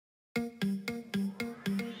Hi,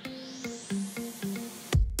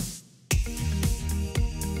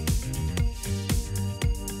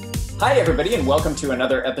 everybody, and welcome to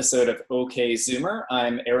another episode of Ok Xoomer.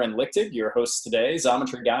 I'm Aaron Lichtig, your host today,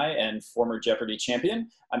 Xometry guy and former Jeopardy champion.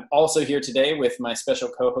 I'm also here today with my special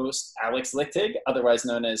co-host, Alex Lichtig, otherwise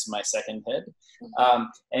known as my second head,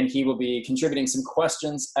 and he will be contributing some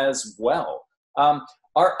questions as well.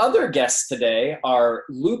 Our other guests today are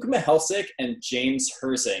Luke Mihelcic and James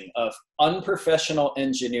Herzing of Unprofessional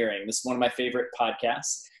Engineering. This is one of my favorite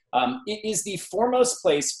podcasts. It is the foremost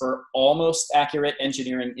place for almost accurate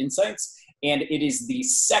engineering insights, and it is the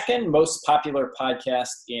second most popular podcast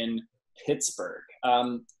in Pittsburgh.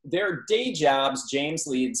 Their day jobs, James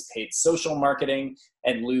leads paid social marketing,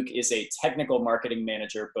 and Luke is a technical marketing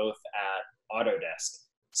manager both at Autodesk.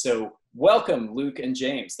 So welcome, Luke and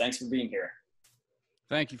James. Thanks for being here.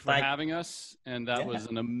 Thank you for having us, and that was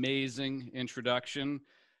an amazing introduction.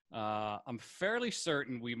 I'm fairly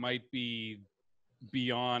certain we might be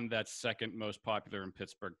beyond that second most popular in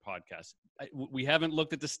Pittsburgh podcast. We haven't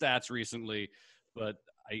looked at the stats recently, but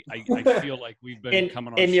I feel like we've been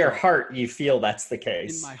coming on. In your heart, you feel that's the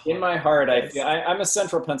case. In my heart, I feel I'm a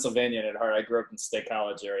Central Pennsylvanian at heart. I grew up in the State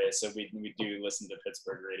College area, so we do listen to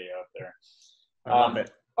Pittsburgh radio up there. I love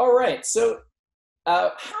it. All right, so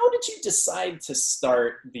how did you decide to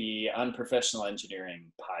start the Unprofessional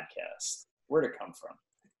Engineering podcast? Where'd it come from?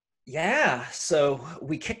 Yeah, so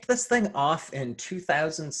we kicked this thing off in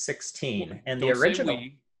 2016, and the original.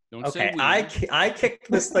 I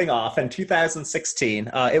kicked this thing off in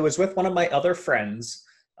 2016. It was with one of my other friends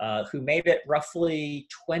who made it roughly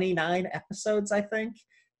 29 episodes, I think,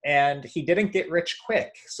 and he didn't get rich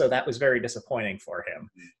quick, so that was very disappointing for him.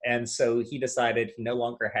 And so he decided he no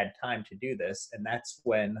longer had time to do this, and that's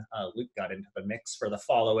when Luke got into the mix for the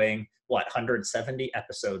following, 170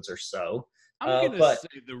 episodes or so. I'm going to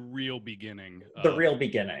say the real beginning. The real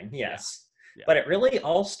beginning, yes. Yeah. But it really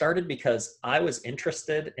all started because I was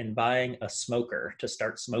interested in buying a smoker to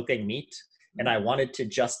start smoking meat, and I wanted to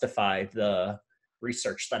justify the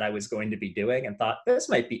research that I was going to be doing and thought this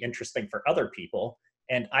might be interesting for other people.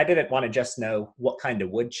 And I didn't want to just know what kind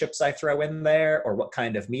of wood chips I throw in there or what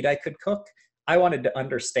kind of meat I could cook. I wanted to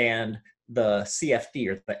understand the CFD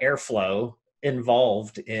or the airflow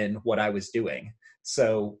involved in what I was doing.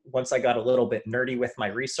 So once I got a little bit nerdy with my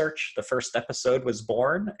research, the first episode was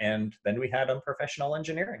born, and then we had Unprofessional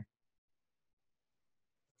Engineering.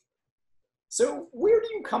 So where do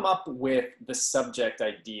you come up with the subject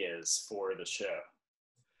ideas for the show?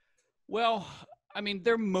 Well, I mean,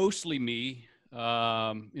 they're mostly me.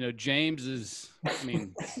 James is, I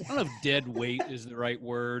don't know if dead weight is the right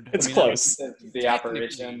word. It's close. The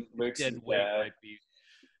operation. Luke's dead weight might be.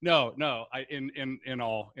 No. In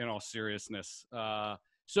all seriousness.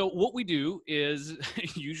 So what we do is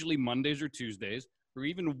usually Mondays or Tuesdays, or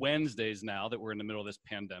even Wednesdays now that we're in the middle of this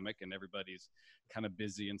pandemic and everybody's kind of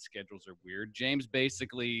busy and schedules are weird. James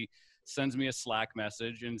basically sends me a Slack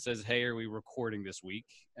message and says, "Hey, are we recording this week?"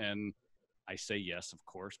 And I say yes, of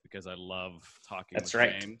course, because I love talking with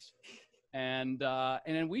James. And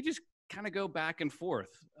then we just kind of go back and forth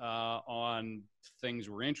on things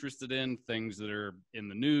we're interested in, things that are in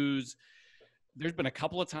the news. There's been a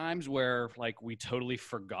couple of times where we totally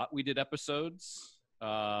forgot we did episodes,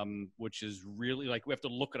 which is really we have to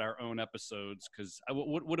look at our own episodes because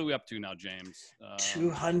what are we up to now, James?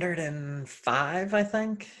 205, I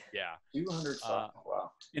think. Yeah. 205.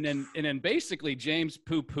 Wow. And then basically James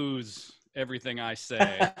poo-poos everything I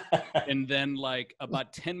say. And then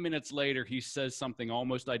about 10 minutes later, he says something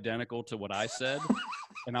almost identical to what I said.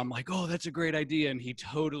 And I'm like, oh, that's a great idea. And he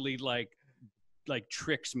totally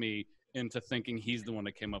tricks me into thinking he's the one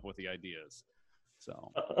that came up with the ideas.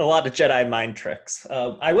 So a lot of Jedi mind tricks.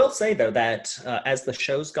 I will say though, that as the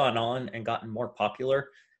show's gone on and gotten more popular,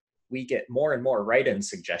 we get more and more write-in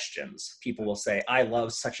suggestions. People will say, I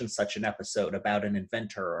love such and such an episode about an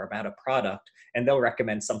inventor or about a product. And they'll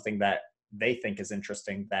recommend something that they think is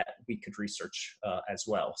interesting that we could research as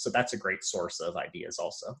well. So that's a great source of ideas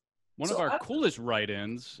also. One of our coolest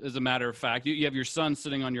write-ins, as a matter of fact, you have your son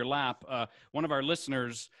sitting on your lap. One of our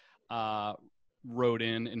listeners wrote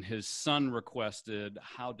in and his son requested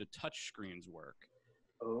how do touch screens work.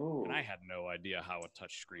 Oh. And I had no idea how a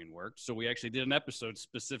touch screen worked. So we actually did an episode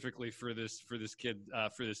specifically for this kid,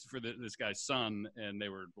 this guy's son. And they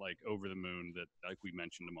were over the moon that we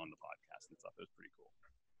mentioned him on the podcast and stuff. It was pretty cool.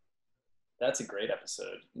 That's a great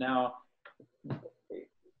episode. Now,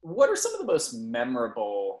 what are some of the most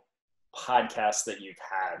memorable podcasts that you've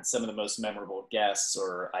had? Some of the most memorable guests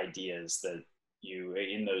or ideas that you,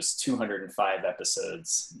 in those 205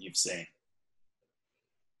 episodes, you've seen?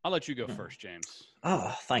 I'll let you go first, James.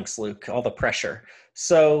 Oh, thanks, Luke. All the pressure.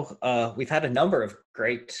 So we've had a number of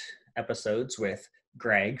great episodes with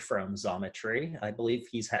Greg from Xometry. I believe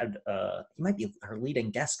he's had, he might be our leading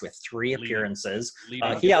guest with 3 appearances.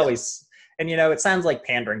 He always, and it sounds like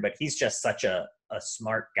pandering, but he's just such a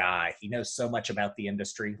smart guy. He knows so much about the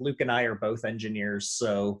industry. Luke and I are both engineers,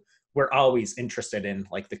 so we're always interested in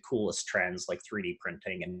like the coolest trends like 3D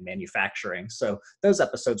printing and manufacturing. So those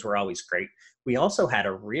episodes were always great. We also had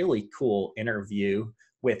a really cool interview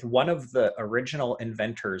with one of the original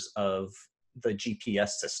inventors of the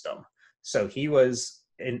GPS system. So he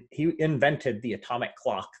invented the atomic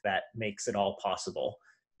clock that makes it all possible.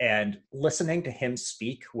 And listening to him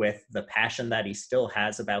speak with the passion that he still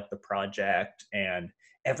has about the project and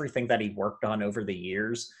everything that he worked on over the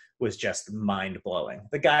years was just mind-blowing.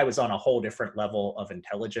 The guy was on a whole different level of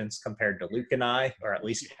intelligence compared to Luke and I, or at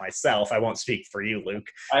least myself. I won't speak for you, Luke.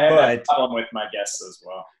 I have a problem with my guests as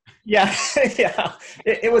well. Yeah, yeah.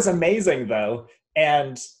 It was amazing though.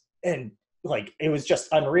 And like, it was just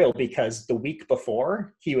unreal because the week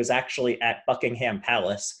before he was actually at Buckingham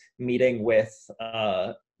Palace meeting with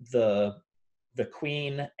the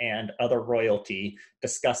Queen and other royalty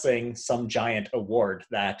discussing some giant award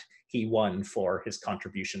that he won for his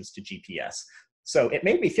contributions to GPS. So it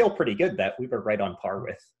made me feel pretty good that we were right on par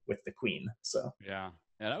with the Queen. So yeah,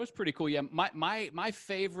 that was pretty cool. Yeah, my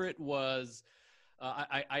favorite was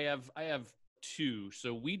I have 2.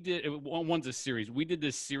 So we did one's a series. We did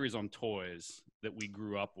this series on toys that we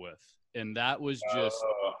grew up with, and that was just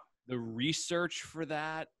the research for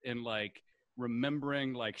that and like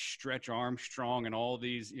remembering like Stretch Armstrong and all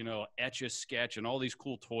these, Etch-a-Sketch and all these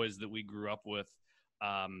cool toys that we grew up with.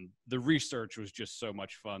 The research was just so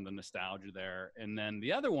much fun, the nostalgia there. And then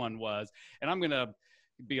the other one was, and I'm going to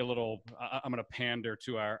pander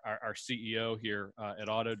to our CEO here at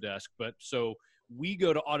Autodesk, but so we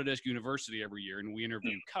go to Autodesk University every year and we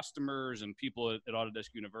interview customers and people at Autodesk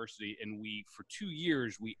University. And for 2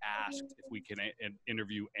 years, we asked if we can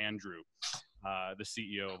interview Andrew, the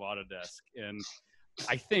CEO of Autodesk. And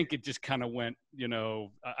I think it just kind of went,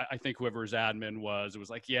 I think whoever's admin was, it was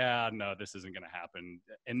like, yeah, no, this isn't going to happen.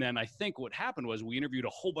 And then I think what happened was we interviewed a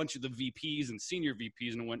whole bunch of the VPs and senior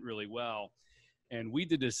VPs and it went really well. And we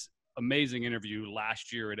did this amazing interview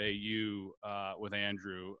last year at AU with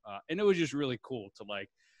Andrew. And it was just really cool to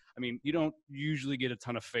you don't usually get a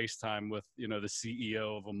ton of FaceTime with, the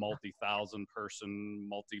CEO of a multi-thousand person,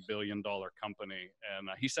 multi-billion-dollar company. And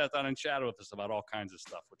he sat down and chatted with us about all kinds of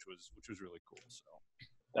stuff, which was really cool. So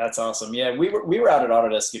that's awesome. Yeah, we were out at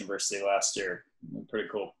Autodesk University last year. Pretty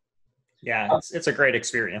cool. Yeah, it's a great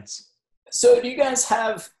experience. So do you guys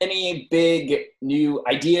have any big new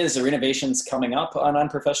ideas or innovations coming up on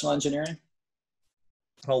Unprofessional Engineering?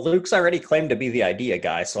 Well, Luke's already claimed to be the idea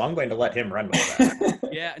guy, so I'm going to let him run with that.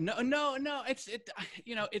 Yeah, no.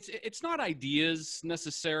 It's not ideas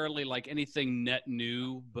necessarily like anything net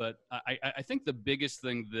new, but I think the biggest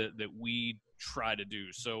thing that we try to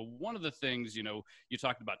do. So one of the things, you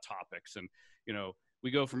talked about topics and, we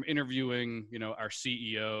go from interviewing, our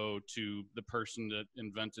CEO to the person that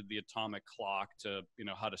invented the atomic clock to,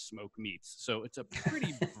 how to smoke meats. So it's a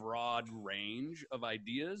pretty broad range of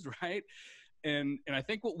ideas, right? And I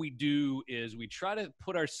think what we do is we try to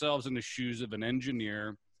put ourselves in the shoes of an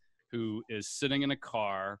engineer who is sitting in a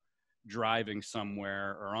car, driving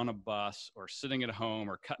somewhere or on a bus or sitting at home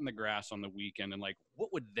or cutting the grass on the weekend and like,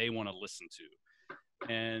 what would they want to listen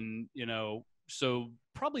to? And, so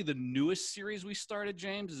probably the newest series we started,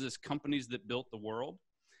 James, is this Companies That Built the World.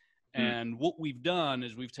 And what we've done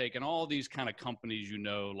is we've taken all these kind of companies,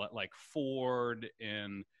 like Ford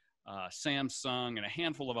and Samsung and a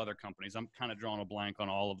handful of other companies. I'm kind of drawing a blank on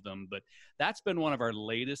all of them, but that's been one of our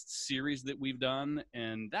latest series that we've done.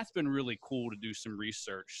 And that's been really cool to do some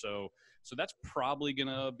research. So that's probably going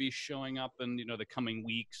to be showing up in, the coming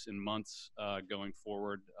weeks and months going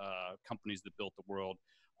forward. Companies That Built the World.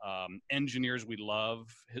 Engineers We Love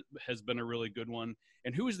has been a really good one.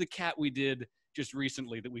 And who was the cat we did just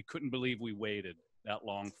recently that we couldn't believe we waited that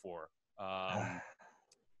long for?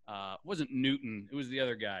 Wasn't Newton. It was the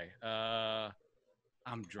other guy.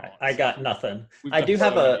 I'm drawing. I got nothing. I do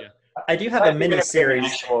have a mini series.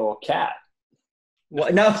 Actual cat.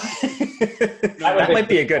 Well, no, that might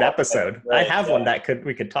be a good episode. I have one that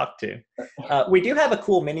we could talk to. We do have a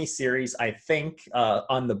cool mini series, I think,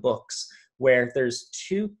 on the books where there's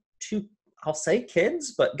two, I'll say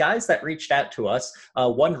kids, but guys that reached out to us.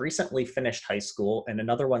 One recently finished high school and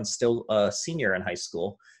another one's still a senior in high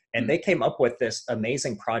school. And they came up with this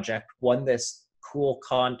amazing project, won this cool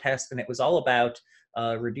contest, and it was all about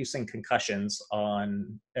reducing concussions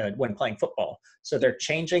on when playing football. So they're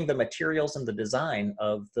changing the materials and the design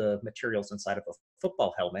of the materials inside of a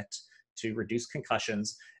football helmet to reduce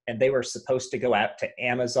concussions. And they were supposed to go out to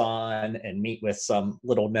Amazon and meet with some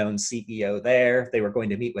little known CEO there. They were going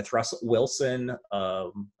to meet with Russell Wilson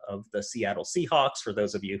of the Seattle Seahawks, for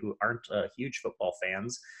those of you who aren't huge football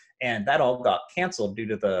fans. And that all got canceled due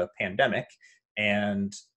to the pandemic.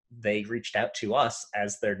 And they reached out to us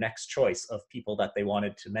as their next choice of people that they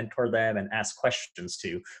wanted to mentor them and ask questions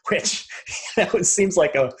to, which seems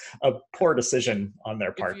like a poor decision on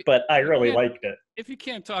their part, but I really liked it. If you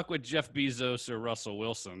can't talk with Jeff Bezos or Russell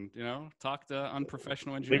Wilson, talk to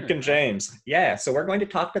Unprofessional Engineering. Lichtig and James. Yeah, so we're going to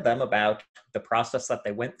talk to them about the process that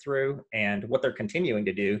they went through and what they're continuing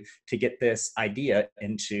to do to get this idea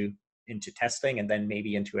into testing and then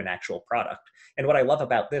maybe into an actual product. And what I love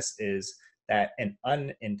about this is that an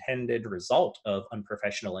unintended result of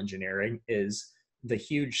unprofessional engineering is the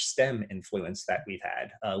huge STEM influence that we've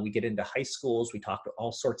had. We get into high schools, we talk to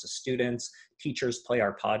all sorts of students, teachers play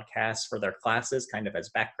our podcasts for their classes kind of as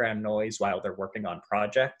background noise while they're working on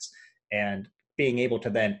projects, and being able to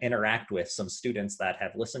then interact with some students that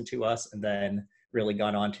have listened to us and then really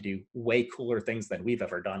gone on to do way cooler things than we've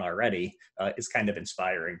ever done already is kind of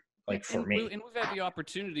inspiring. For me. And we've had the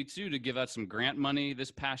opportunity too to give out some grant money this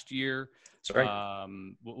past year. That's right.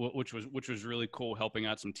 Which was really cool, helping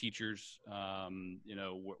out some teachers,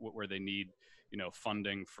 where they need,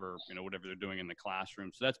 funding for, whatever they're doing in the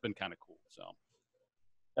classroom. So that's been kind of cool. So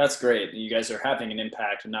that's great. You guys are having an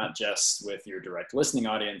impact, not just with your direct listening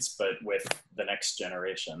audience, but with the next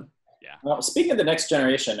generation. Yeah. Well, speaking of the next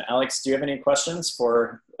generation, Alex, do you have any questions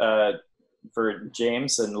for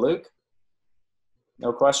James and Luke?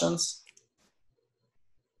 No questions?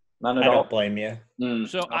 None at all? I don't blame you.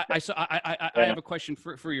 So okay. I have a question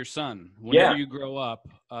for your son. Whenever you grow up,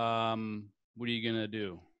 what are you going to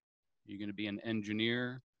do? Are you going to be an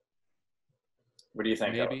engineer? What do you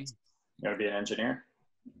think? Maybe. You going to be an engineer?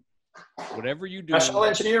 Whatever you do. Professional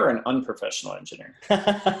engineer or an unprofessional engineer?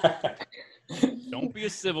 Don't be a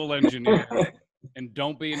civil engineer. And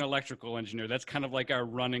don't be an electrical engineer. That's kind of like our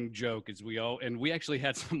running joke. We actually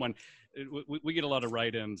had someone. We get a lot of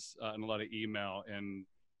write-ins and a lot of email, and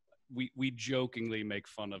we jokingly make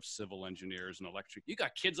fun of civil engineers and electric. You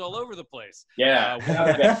got kids all over the place. Yeah,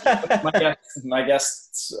 my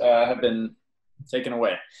guests have been taken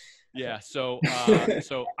away. Yeah, so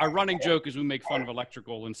our running joke is we make fun of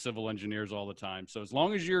electrical and civil engineers all the time. So as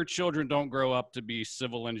long as your children don't grow up to be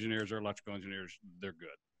civil engineers or electrical engineers, they're good.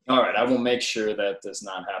 All right, I will make sure that does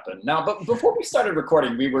not happen. Now, but before we started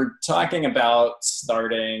recording, we were talking about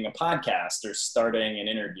starting a podcast or starting an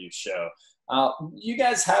interview show. You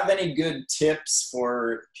guys have any good tips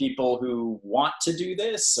for people who want to do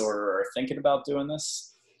this or are thinking about doing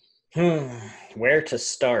this? Where to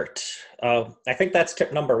start? I think that's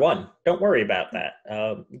tip number one. Don't worry about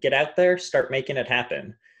that. Get out there, start making it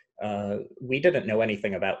happen. We didn't know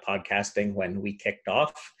anything about podcasting when we kicked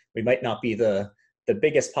off. We might not be the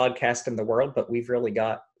biggest podcast in the world, but we've really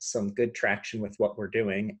got some good traction with what we're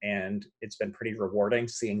doing, and it's been pretty rewarding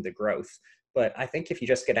seeing the growth. But I think if you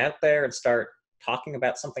just get out there and start talking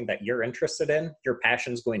about something that you're interested in, your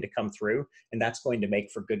passion's going to come through, and that's going to make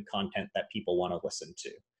for good content that people want to listen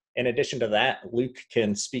to. In addition to that, Luke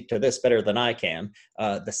can speak to this better than I can.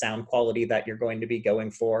 The sound quality that you're going to be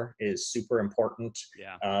going for is super important.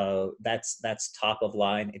 Yeah. That's top of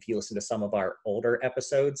line. If you listen to some of our older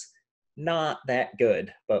episodes, not that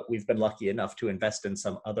good, but we've been lucky enough to invest in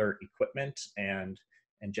some other equipment, and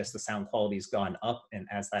just the sound quality's gone up. And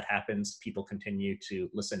as that happens, people continue to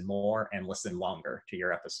listen more and listen longer to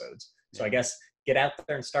your episodes. So I guess get out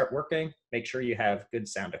there and start working. Make sure you have good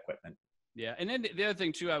sound equipment. Yeah. And then the other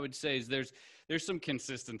thing too, I would say is there's some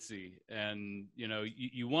consistency, and,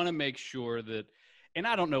 you want to make sure that, and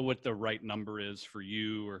I don't know what the right number is for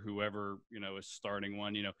you or whoever, is starting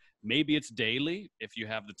one, maybe it's daily if you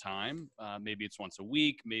have the time, maybe it's once a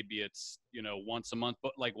week, maybe it's, once a month,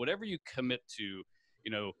 but like whatever you commit to,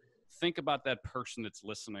 think about that person that's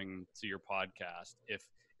listening to your podcast.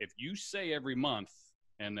 If you say every month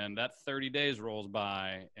and then that 30 days rolls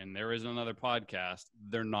by and there isn't another podcast,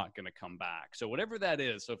 they're not going to come back. So whatever that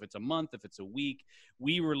is, so if it's a month, if it's a week,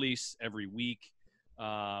 we release every week.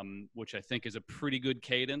 Which I think is a pretty good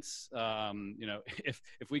cadence.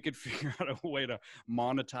 If we could figure out a way to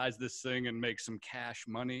monetize this thing and make some cash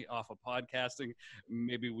money off of podcasting,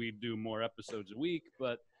 maybe we'd do more episodes a week,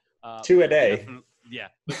 but 2 a day.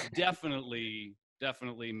 But definitely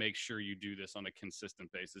make sure you do this on a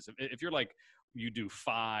consistent basis. If you're like, you do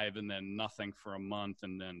 5 and then nothing for a month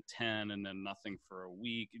and then 10 and then nothing for a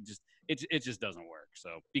week, it just doesn't work.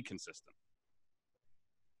 So be consistent.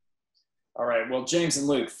 All right. Well, James and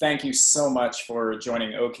Luke, thank you so much for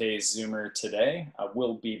joining OK Zoomer today.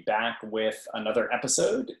 We'll be back with another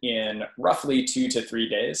episode in roughly 2 to 3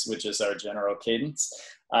 days, which is our general cadence.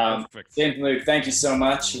 Perfect. James and Luke, thank you so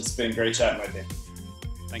much. It's been great chatting with you.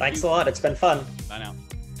 Thanks a lot. It's been fun. Bye now.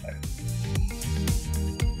 Bye.